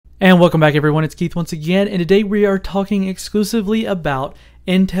And welcome back everyone, it's Keith once again, and today we are talking exclusively about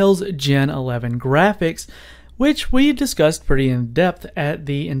Intel's Gen 11 graphics, which we discussed pretty in depth at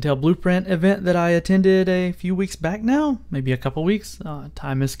the Intel Blueprint event that I attended a few weeks back now, maybe a couple weeks,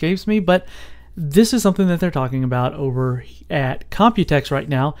 time escapes me, but this is something that they're talking about over at Computex right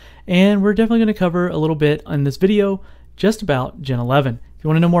now, and we're definitely going to cover a little bit in this video just about Gen 11. If you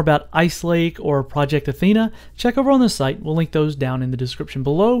want to know more about Ice Lake or Project Athena, check over on the site. We'll link those down in the description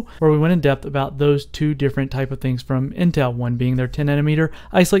below, where we went in depth about those two different type of things from Intel, one being their 10 nanometer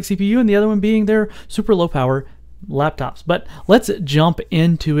Ice Lake CPU and the other one being their super low power laptops. But let's jump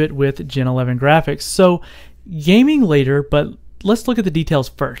into it with Gen 11 graphics. So gaming later, but let's look at the details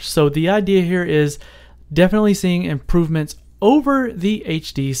first. So the idea here is definitely seeing improvements over the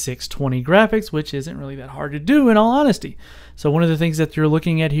HD 620 graphics, which isn't really that hard to do in all honesty. So one of the things that you're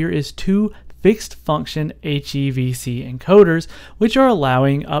looking at here is two fixed function HEVC encoders, which are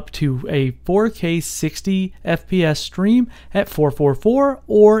allowing up to a 4K 60 FPS stream at 444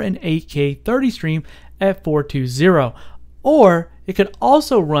 or an 8K 30 stream at 420. Or it could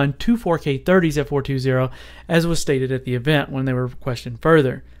also run two 4K 30s at 420, as was stated at the event when they were questioned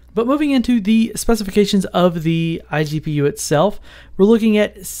further. But moving into the specifications of the iGPU itself, we're looking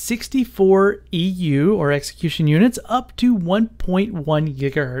at 64 EU or execution units up to 1.1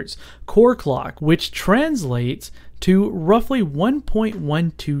 gigahertz core clock, which translates to roughly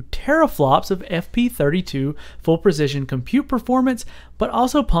 1.12 teraflops of FP32 full precision compute performance, but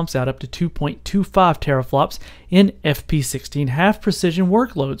also pumps out up to 2.25 teraflops in FP16 half precision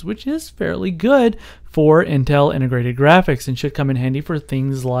workloads, which is fairly good for Intel integrated graphics and should come in handy for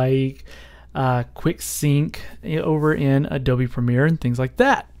things like quick sync over in Adobe Premiere and things like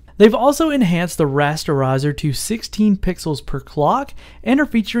that. They've also enhanced the rasterizer to 16 pixels per clock and are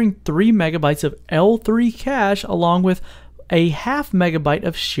featuring 3 megabytes of L3 cache along with a half megabyte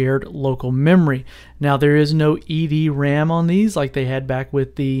of shared local memory. Now there is no EDRAM on these like they had back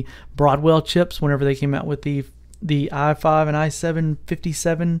with the Broadwell chips whenever they came out with the i5 and i7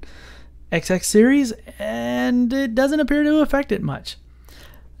 57XX series, and it doesn't appear to affect it much.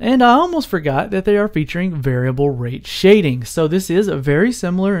 And I almost forgot that they are featuring variable rate shading. So this is very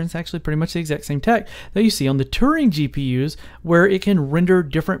similar, and it's actually pretty much the exact same tech that you see on the Turing GPUs, where it can render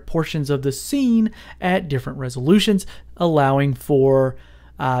different portions of the scene at different resolutions, allowing for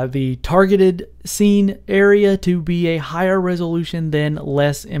the targeted scene area to be a higher resolution than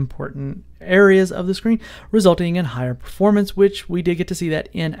less important areas of the screen, resulting in higher performance, which we did get to see that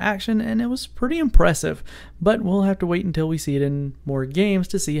in action, and it was pretty impressive. But we'll have to wait until we see it in more games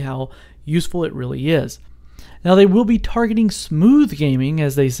to see how useful it really is. Now they will be targeting smooth gaming,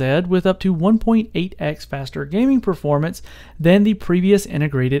 as they said, with up to 1.8x faster gaming performance than the previous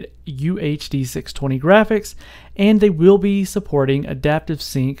integrated UHD 620 graphics, and they will be supporting adaptive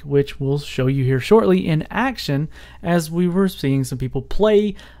sync, which we'll show you here shortly in action, as we were seeing some people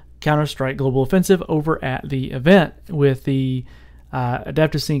play Counter-Strike Global Offensive over at the event with the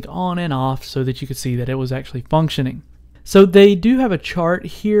adaptive sync on and off so that you could see that it was actually functioning. So they do have a chart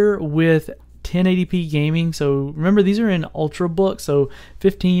here with 1080p gaming. So remember, these are in Ultrabook, so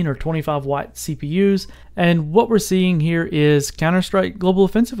 15 or 25 watt CPUs. And what we're seeing here is Counter-Strike Global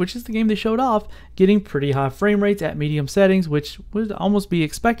Offensive, which is the game they showed off, getting pretty high frame rates at medium settings, which would almost be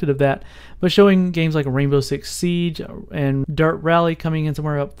expected of that. But showing games like Rainbow Six Siege and Dirt Rally coming in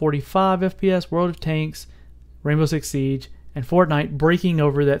somewhere up 45 FPS, World of Tanks, Rainbow Six Siege, and Fortnite breaking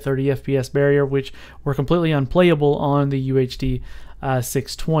over that 30 FPS barrier, which were completely unplayable on the UHD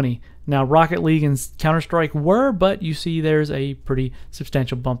 620. Now Rocket League and Counter-Strike were, but you see there's a pretty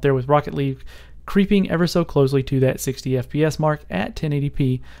substantial bump there with Rocket League creeping ever so closely to that 60 FPS mark at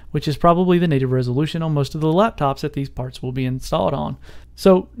 1080p, which is probably the native resolution on most of the laptops that these parts will be installed on.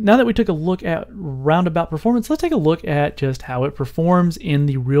 So now that we took a look at roundabout performance, let's take a look at just how it performs in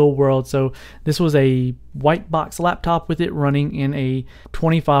the real world. So this was a white box laptop with it running in a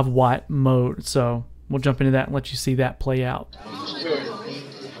 25 watt mode. So we'll jump into that and let you see that play out.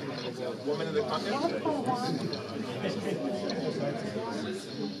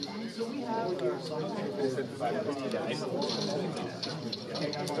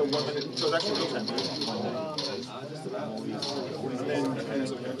 So 1 minute, so it's actually 10 minutes.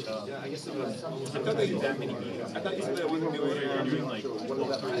 I thought they did that many meetings. I thought you said that wasn't doing it, you're doing like 1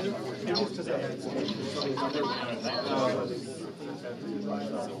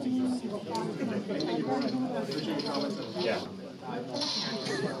 Yeah.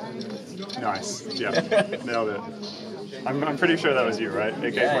 Nice. Yeah. Nailed it. I'm pretty sure that was you, right?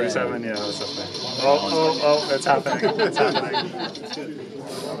 AK-47, yeah, that's something. Oh, it's happening. It's happening.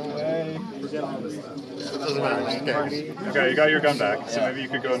 Doesn't matter. Okay, you got your gun back, so maybe you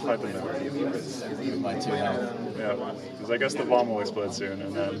could go and fight them now. My 2 health. Yeah, because I guess the bomb will explode soon,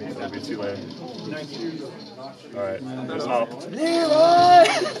 and then it'll be too late. Alright, there's an op.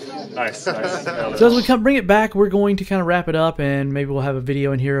 Nice, nice. So as we bring it back, we're going to kind of wrap it up, and maybe we'll have a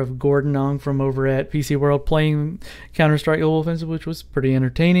video in here of Gordon Ong from over at PC World playing Counter-Strike Global Offensive, which was pretty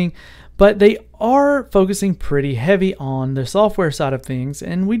entertaining. But they are focusing pretty heavy on the software side of things,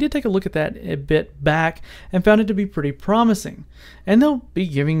 and we did take a look at that a bit back and found it to be pretty promising. And they'll be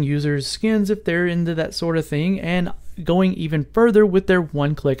giving users skins if they're into that sort of thing, and going even further with their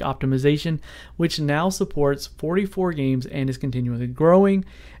one-click optimization, which now supports 44 games and is continually growing.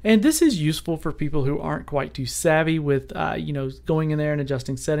 And this is useful for people who aren't quite too savvy with going in there and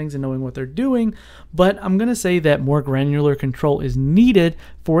adjusting settings and knowing what they're doing. But I'm going to say that more granular control is needed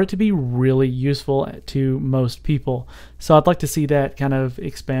for it to be really useful to most people. So I'd like to see that kind of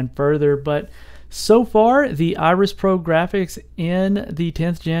expand further. But so far, the Iris Pro graphics in the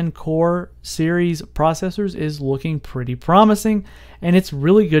 10th Gen Core series processors is looking pretty promising, and it's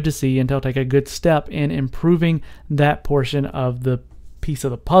really good to see Intel take a good step in improving that portion of the piece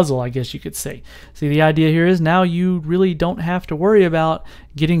of the puzzle, I guess you could say. See, the idea here is now you really don't have to worry about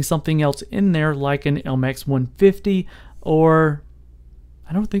getting something else in there like an LMX 150, or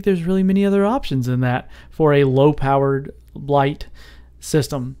I don't think there's really many other options in that for a low-powered light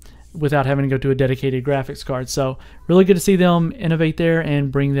system without having to go to a dedicated graphics card. So really good to see them innovate there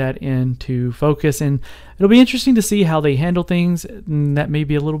and bring that into focus, and it'll be interesting to see how they handle things. That may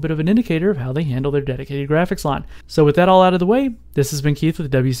be a little bit of an indicator of how they handle their dedicated graphics line. So with that all out of the way, this has been Keith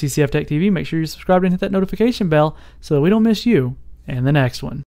with WCCF Tech TV. Make sure you're subscribed and hit that notification bell so that we don't miss you in the next one.